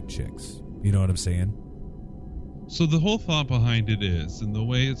the naked chicks. You know what I'm saying? So the whole thought behind it is, and the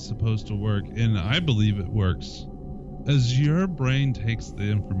way it's supposed to work, and I believe it works, as your brain takes the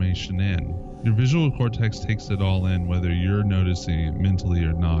information in, your visual cortex takes it all in, whether you're noticing it mentally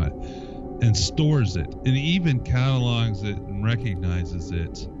or not, and stores it, and even catalogs it and recognizes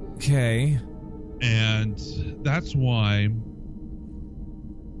it. Okay. And that's why,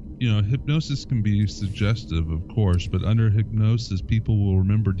 hypnosis can be suggestive, of course, but under hypnosis, people will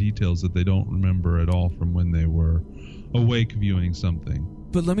remember details that they don't remember at all from when they were awake viewing something.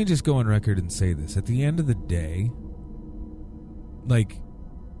 But let me just go on record and say this. At the end of the day,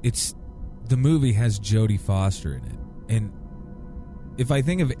 the movie has Jodie Foster in it. And if I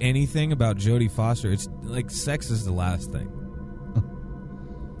think of anything about Jodie Foster, it's like sex is the last thing.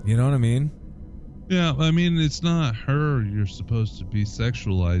 You know what I mean? Yeah, I mean, it's not her you're supposed to be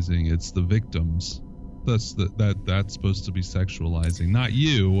sexualizing, it's the victims. That's supposed to be sexualizing, not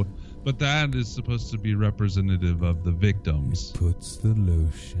you, but that is supposed to be representative of the victims. It puts the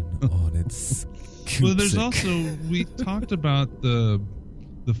lotion on its Well, there's also, we talked about the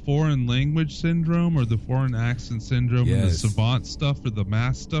foreign language syndrome or the foreign accent syndrome, and the savant stuff or the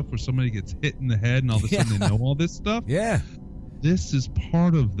math stuff where somebody gets hit in the head and all of a sudden they know all this stuff. Yeah. This is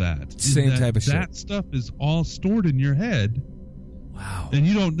part of that. Same type of shit. That stuff is all stored in your head. Wow. And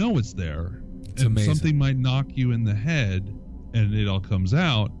you don't know it's there. It's amazing. Something might knock you in the head and it all comes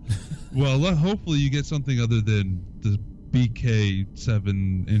out. Well, hopefully you get something other than the BK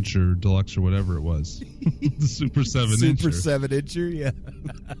 7-incher deluxe or whatever it was. The Super 7-incher. Super 7-incher, yeah.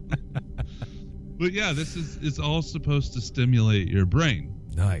 But yeah, it's all supposed to stimulate your brain.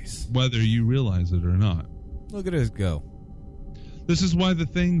 Nice. Whether you realize it or not. Look at us go. This is why the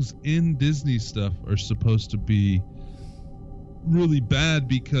things in Disney stuff are supposed to be really bad,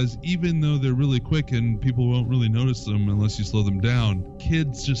 because even though they're really quick and people won't really notice them unless you slow them down,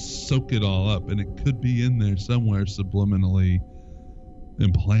 kids just soak it all up, and it could be in there somewhere subliminally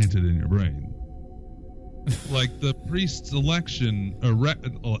implanted in your brain. Like the priest's the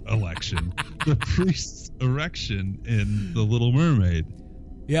priest's erection in The Little Mermaid.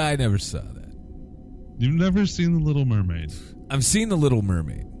 Yeah, I never saw that. You've never seen The Little Mermaid? I've seen The Little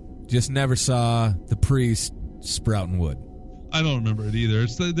Mermaid. Just never saw the priest sprouting wood. I don't remember it either.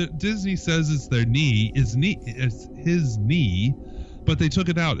 Disney says it's their knee. It's his knee, but they took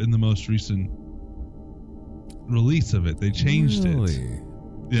it out in the most recent release of it. They changed it.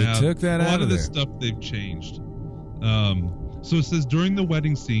 Yeah, they took that out of there. A lot of this stuff they've changed. So it says, during the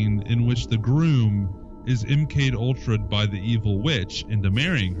wedding scene in which the groom is MK'd ultra'd by the evil witch into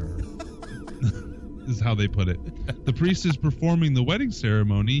marrying her, is how they put it. The priest is performing the wedding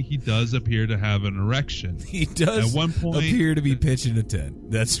ceremony. He does appear to have an erection. He does at one point appear to be pitching a tent.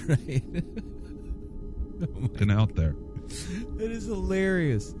 That's right. Looking out there. That is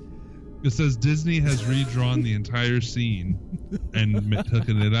hilarious. It says Disney has redrawn the entire scene and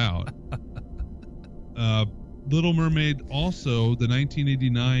taken it out. Little Mermaid, also the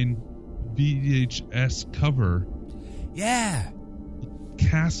 1989 VHS cover. Yeah.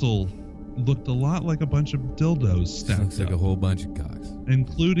 Castle looked a lot like a bunch of dildos stacked Looks like up. a whole bunch of cocks.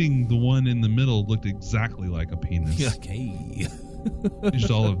 Including the one in the middle looked exactly like a penis. Okay. Used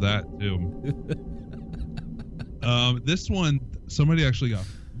all of that too. This one, somebody actually got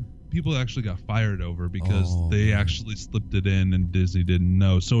people actually got fired over because they actually slipped it in and Disney didn't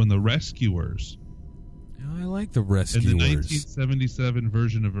know. So in The Rescuers, I like The Rescuers. in the 1977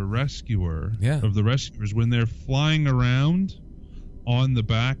 version of The Rescuers, when they're flying around on the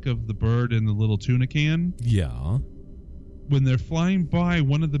back of the bird in the little tuna can, when they're flying by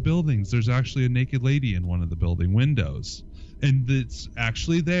one of the buildings, there's actually a naked lady in one of the building windows. And it's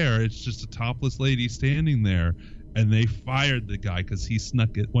actually there. It's just a topless lady standing there. And they fired the guy because he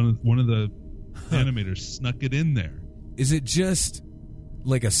snuck it. One of the animators snuck it in there. Is it just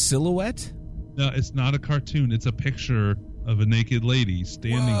like a silhouette? No, it's not a cartoon. It's a picture of a naked lady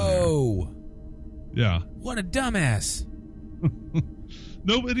standing there. Yeah. What a dumbass.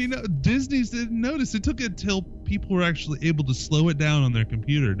 Nobody Disney didn't notice. It took until people were actually able to slow it down on their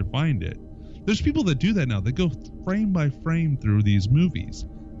computer to find it. There's people that do that now. They go frame by frame through these movies.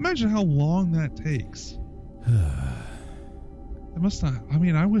 Imagine how long that takes. It must not. I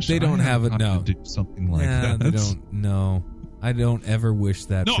mean, I wish they don't have it now. To do something like that. They don't. No, I don't ever wish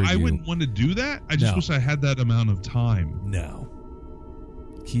that. No, for I you. wouldn't want to do that. I just wish I had that amount of time. No.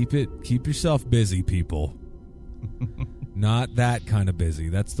 Keep yourself busy, people. Not that kind of busy.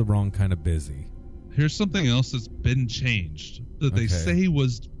 That's the wrong kind of busy. Here's something else that's been changed that they say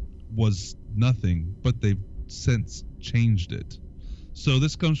was nothing, but they've since changed it. So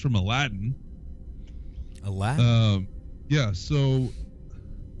this comes from Aladdin. Aladdin? Yeah, so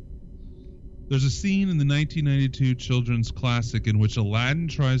there's a scene in the 1992 children's classic in which Aladdin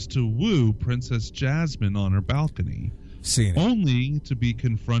tries to woo Princess Jasmine on her balcony, only to be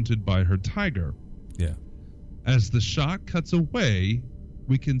confronted by her tiger. Yeah. As the shot cuts away,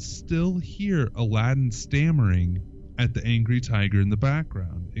 we can still hear Aladdin stammering at the angry tiger in the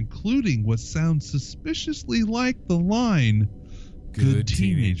background, including what sounds suspiciously like the line, "Good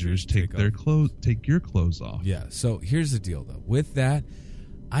teenagers take your clothes off." Yeah, so here's the deal, though. With that,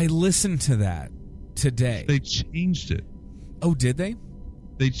 I listened to that today. They changed it. Oh, did they?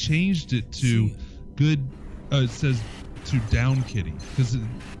 They changed it to good, it says to down kitty. Because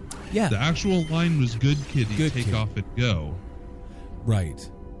the actual line was good kitty, take kitty. Off and go.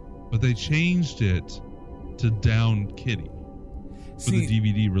 Right. But they changed it to down kitty for the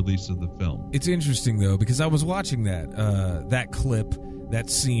DVD release of the film. It's interesting, though, because I was watching that clip, that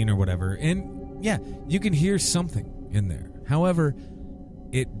scene or whatever, and yeah, you can hear something in there. However,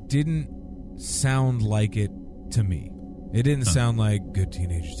 it didn't sound like it to me. It didn't sound like "good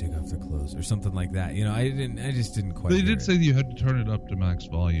teenagers take off their clothes" or something like that. You know, I just didn't quite. They did say you had to turn it up to max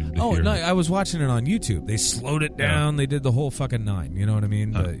volume. Oh no, I was watching it on YouTube. They slowed it down. They did the whole fucking 9. You know what I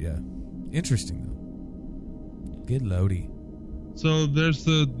mean? But yeah, interesting though. Good lordy. So there's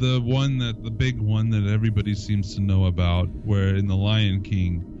the big one that everybody seems to know about, where in The Lion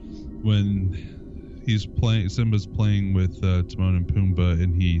King, when Simba's playing with Timon and Pumbaa,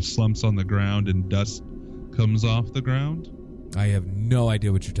 and he slumps on the ground and dust comes off the ground. I have no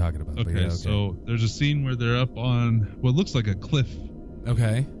idea what you're talking about. Okay, so there's a scene where they're up on what looks like a cliff.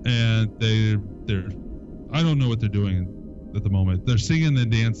 Okay. And they're I don't know what they're doing at the moment. They're singing and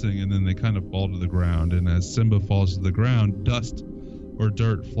dancing, and then they kind of fall to the ground. And as Simba falls to the ground, dust or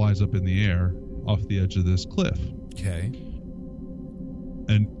dirt flies up in the air off the edge of this cliff. Okay.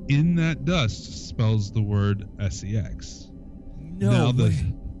 And in that dust spells the word SEX. No way.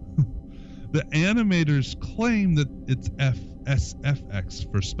 The animators claim that it's SFX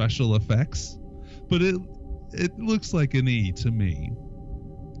for special effects, but it looks like an E to me.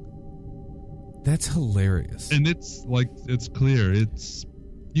 That's hilarious. And it's clear.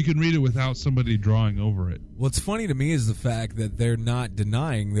 You can read it without somebody drawing over it. What's funny to me is the fact that they're not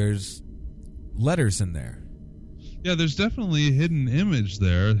denying there's letters in there. Yeah, there's definitely a hidden image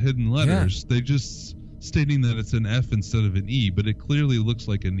there, hidden letters. Yeah. They just stating that it's an F instead of an E, but it clearly looks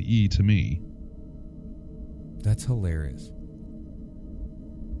like an E to me. That's hilarious.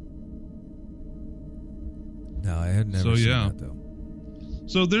 No, I had never seen that, though.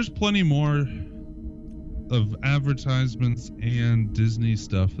 So there's plenty more of advertisements and Disney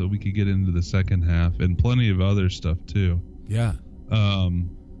stuff that we could get into the second half, and plenty of other stuff, too. Yeah.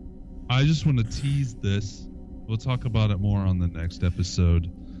 I just want to tease this. We'll talk about it more on the next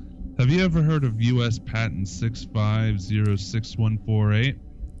episode. Have you ever heard of U.S. Patent 6506148?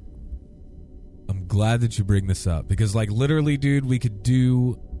 I'm glad that you bring this up because, like, literally, dude, we could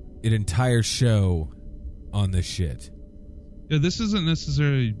do an entire show on this shit. Yeah, this isn't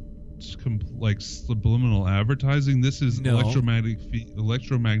necessarily like subliminal advertising. This is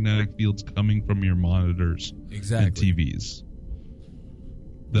electromagnetic fields coming from your monitors and TVs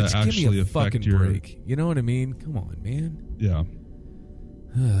that actually give me a affect fucking break. You know what I mean? Come on, man. Yeah.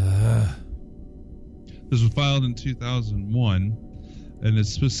 This was filed in 2001. and it's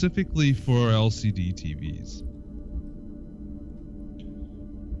specifically for LCD TVs.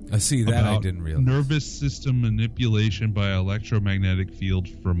 I see that. I didn't realize. Nervous system manipulation by electromagnetic field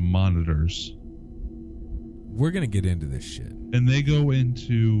from monitors. We're going to get into this shit. And they go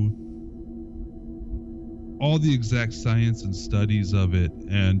into all the exact science and studies of it,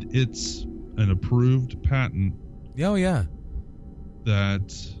 and it's an approved patent. Oh, yeah.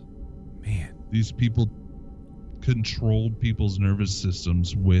 That, man, these people controlled people's nervous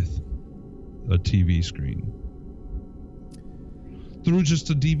systems with a TV screen. Through just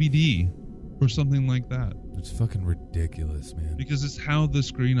a DVD or something like that. It's fucking ridiculous, man. Because it's how the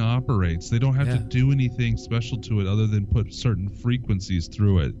screen operates. They don't have to do anything special to it other than put certain frequencies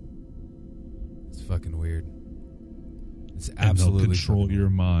through it. It's fucking weird. It's and absolutely they'll control your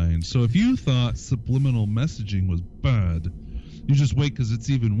mind. So if you thought subliminal messaging was bad, you just wait because it's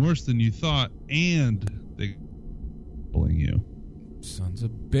even worse than you thought, and they're bullying you. Sons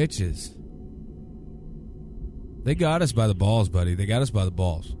of bitches. They got us by the balls, buddy. They got us by the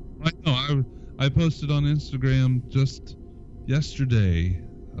balls. I know. I posted on Instagram just yesterday,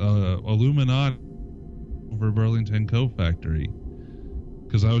 Illuminati over Burlington Coat Factory.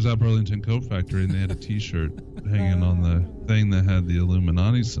 Because I was at Burlington Coat Factory and they had a t-shirt hanging on the thing that had the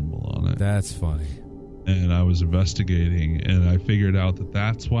Illuminati symbol on it. That's funny. And I was investigating, and I figured out that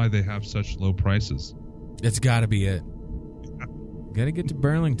that's why they have such low prices. It's got to be it. Got to get to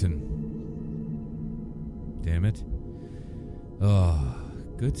Burlington. Damn it. Oh,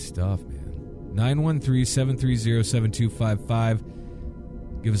 good stuff, man.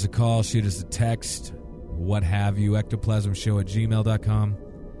 913-730-7255. Give us a call, shoot us a text, what have you. ectoplasmshow@gmail.com.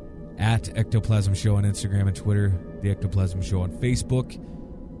 At Ectoplasm Show on Instagram and Twitter. The Ectoplasm Show on Facebook.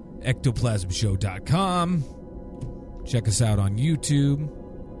 ectoplasmshow.com. Check us out on YouTube.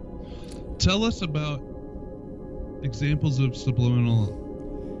 Tell us about examples of subliminal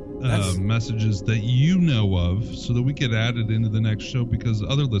messages that you know of so that we get added into the next show, because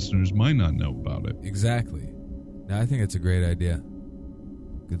other listeners might not know about it. Exactly. Now, I think it's a great idea.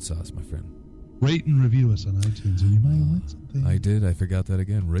 Good sauce, my friend. Rate and review us on iTunes, and you might win something. I did. I forgot that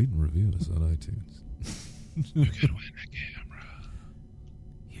again. Rate and review us on iTunes. You could win a camera.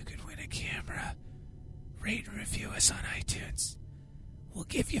 You could win a camera. Rate and review us on iTunes. We'll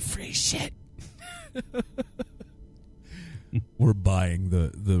give you free shit. We're buying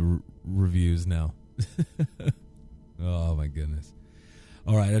the reviews now. Oh, my goodness.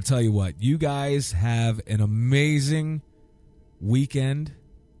 All right, I'll tell you what. You guys have an amazing weekend.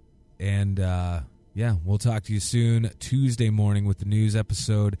 And, we'll talk to you soon Tuesday morning with the news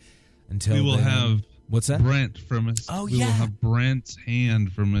episode. Until we will then, have what's that? Brent from us. We will have Brent's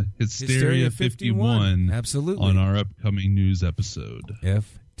hand from Hysteria 51. Absolutely. On our upcoming news episode.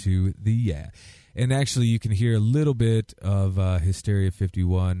 F to the yeah. And actually, you can hear a little bit of Hysteria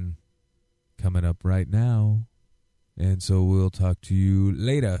 51 coming up right now. And so we'll talk to you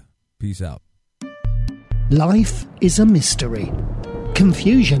later. Peace out. Life is a mystery.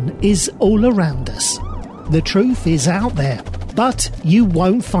 Confusion is all around us. The truth is out there, but you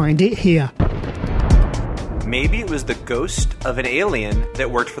won't find it here. Maybe it was the ghost of an alien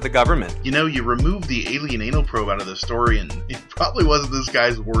that worked for the government. You know, you remove the alien anal probe out of the story, and it probably wasn't this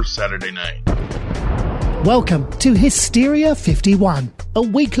guy's worst Saturday night. Welcome to Hysteria 51, a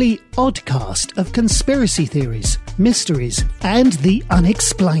weekly oddcast of conspiracy theories, mysteries, and the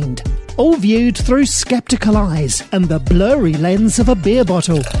unexplained. All viewed through skeptical eyes and the blurry lens of a beer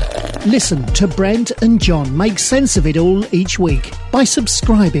bottle. Listen to Brent and John make sense of it all each week by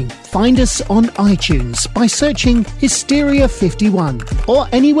subscribing. Find us on iTunes by searching Hysteria 51 or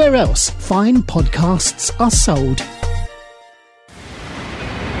anywhere else fine podcasts are sold.